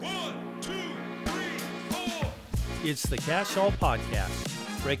It's the Cash All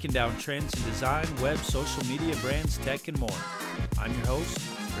Podcast, breaking down trends in design, web, social media, brands, tech, and more. I'm your host,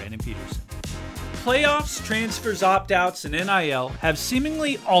 Brandon Peterson. Playoffs, transfers, opt-outs, and NIL have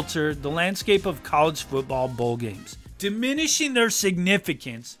seemingly altered the landscape of college football bowl games, diminishing their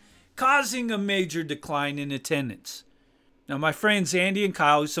significance, causing a major decline in attendance. Now, my friends Andy and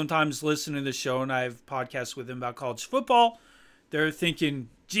Kyle, who sometimes listen to the show, and I have podcasts with them about college football, they're thinking,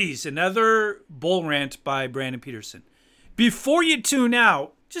 geez, another bull rant by Brandon Peterson. Before you tune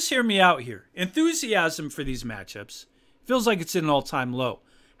out, just hear me out here. Enthusiasm for these matchups feels like it's at an all-time low.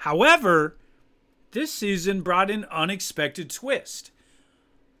 However, this season brought an unexpected twist.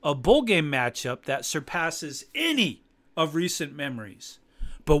 A bowl game matchup that surpasses any of recent memories.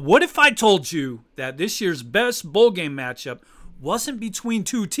 But what if I told you that this year's best bowl game matchup wasn't between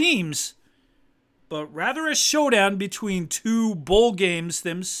two teams, but rather a showdown between two bowl games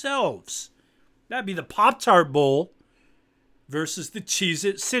themselves? That'd be the Pop-Tart Bowl versus the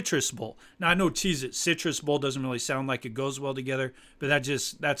Cheez-Its Citrus Bowl. Now, I know Cheez-Its Citrus Bowl doesn't really sound like it goes well together, but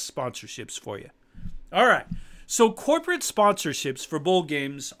that's sponsorships for you. All right, so corporate sponsorships for bowl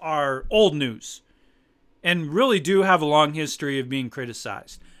games are old news and really do have a long history of being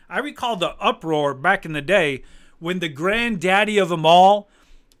criticized. I recall the uproar back in the day when the granddaddy of them all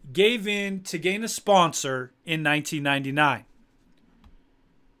gave in to gain a sponsor in 1999.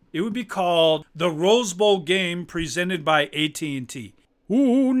 It would be called the Rose Bowl game presented by AT&T.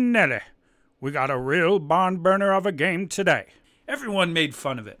 Ooh, Nelly, we got a real barn burner of a game today. Everyone made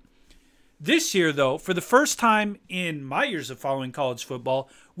fun of it. This year, though, for the first time in my years of following college football,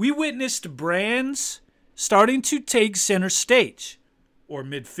 we witnessed brands starting to take center stage, or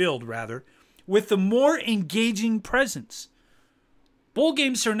midfield rather, with a more engaging presence. Bowl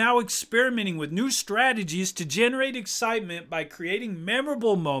games are now experimenting with new strategies to generate excitement by creating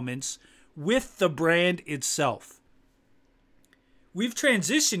memorable moments with the brand itself. We've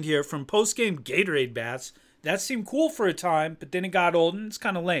transitioned here from post-game Gatorade baths. That seemed cool for a time, but then it got old and it's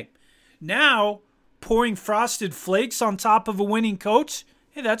kind of lame. Now, pouring Frosted Flakes on top of a winning coach,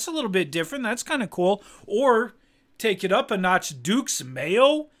 hey, that's a little bit different. That's kind of cool. Or take it up a notch, Duke's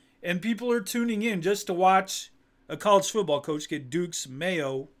Mayo, and people are tuning in just to watch a college football coach get Duke's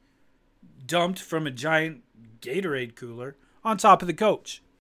Mayo dumped from a giant Gatorade cooler on top of the coach.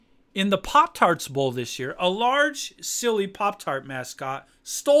 In the Pop-Tarts Bowl this year, a large, silly Pop-Tart mascot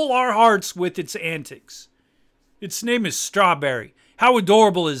stole our hearts with its antics. Its name is Strawberry. How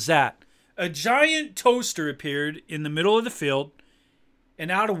adorable is that? A giant toaster appeared in the middle of the field,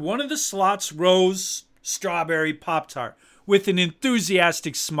 and out of one of the slots rose Strawberry Pop-Tart with an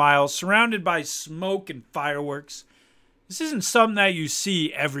enthusiastic smile surrounded by smoke and fireworks. This isn't something that you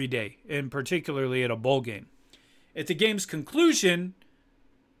see every day, and particularly at a bowl game. At the game's conclusion,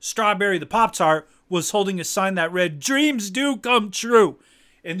 Strawberry the Pop-Tart was holding a sign that read, "Dreams do come true,"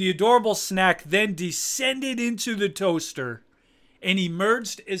 and the adorable snack then descended into the toaster and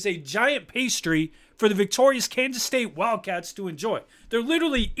emerged as a giant pastry for the victorious Kansas State Wildcats to enjoy. They're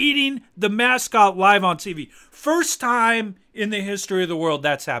literally eating the mascot live on TV. First time in the history of the world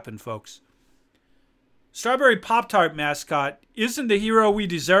that's happened, folks. Strawberry Pop-Tart mascot isn't the hero we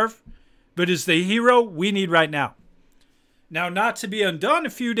deserve, but is the hero we need right now. Now, not to be undone, a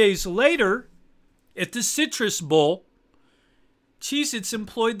few days later, at the Citrus Bowl, Cheez-Its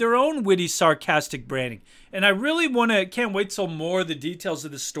employed their own witty, sarcastic branding. And I really can't wait till more of the details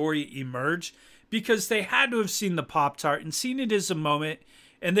of the story emerge, because they had to have seen the Pop-Tart and seen it as a moment,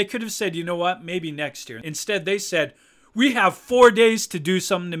 and they could have said, you know what, maybe next year. Instead, they said, we have 4 days to do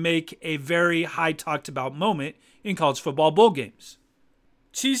something to make a very high talked about moment in college football bowl games.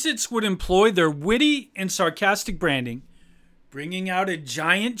 Cheez-Its would employ their witty and sarcastic branding, bringing out a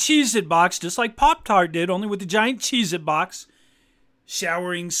giant Cheez-It box, just like Pop-Tart did, only with the giant Cheez-It box,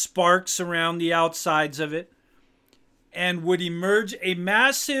 showering sparks around the outsides of it, and would emerge a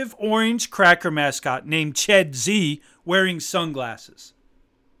massive orange cracker mascot named Ched Z wearing sunglasses.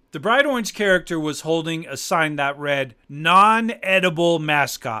 The bright orange character was holding a sign that read, "Non-edible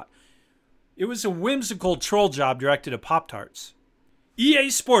mascot." It was a whimsical troll job directed at Pop-Tarts. EA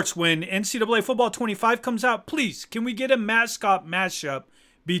Sports, when NCAA Football 25 comes out, please, can we get a mascot mashup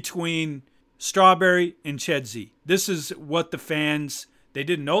between Strawberry and Ched Z? This is what the fans, they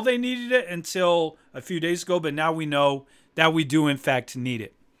didn't know they needed it until a few days ago, but now we know that we do in fact need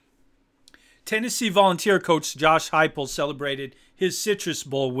it. Tennessee Volunteer coach Josh Heupel celebrated his Citrus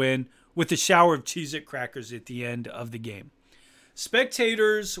Bowl win with a shower of Cheez-It crackers at the end of the game.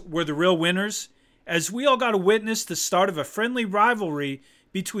 Spectators were the real winners, as we all got to witness the start of a friendly rivalry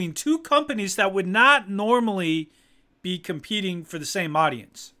between two companies that would not normally be competing for the same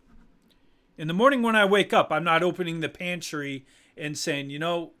audience. In the morning when I wake up, I'm not opening the pantry and saying,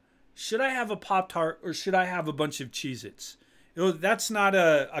 should I have a Pop-Tart or should I have a bunch of Cheez-Its? That's not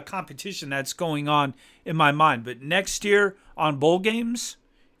a competition that's going on in my mind. But next year on bowl games,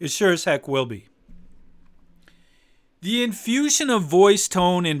 it sure as heck will be. The infusion of voice,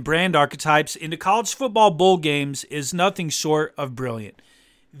 tone, and brand archetypes into college football bowl games is nothing short of brilliant.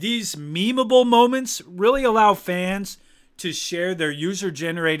 These memeable moments really allow fans to share their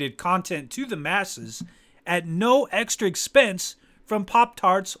user-generated content to the masses at no extra expense from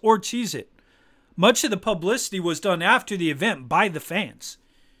Pop-Tarts or Cheez-It. Much of the publicity was done after the event by the fans.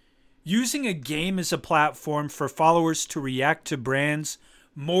 Using a game as a platform for followers to react to brands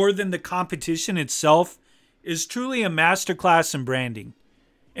more than the competition itself is truly a masterclass in branding.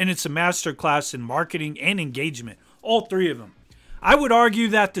 And it's a masterclass in marketing and engagement, all three of them. I would argue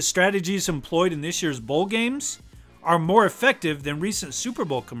that the strategies employed in this year's bowl games are more effective than recent Super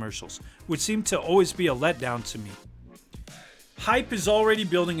Bowl commercials, which seem to always be a letdown to me. Hype is already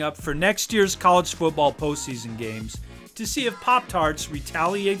building up for next year's college football postseason games to see if Pop-Tarts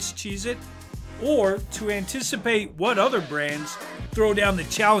retaliates Cheez-It or to anticipate what other brands throw down the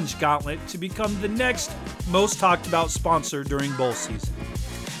challenge gauntlet to become the next most talked about sponsor during bowl season.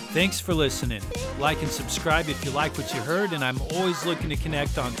 Thanks for listening. Like and subscribe if you like what you heard, and I'm always looking to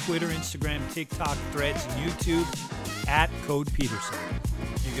connect on Twitter, Instagram, TikTok, Threads, and YouTube at Code Peterson.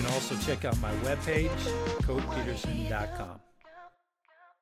 You can also check out my webpage, codepeterson.com.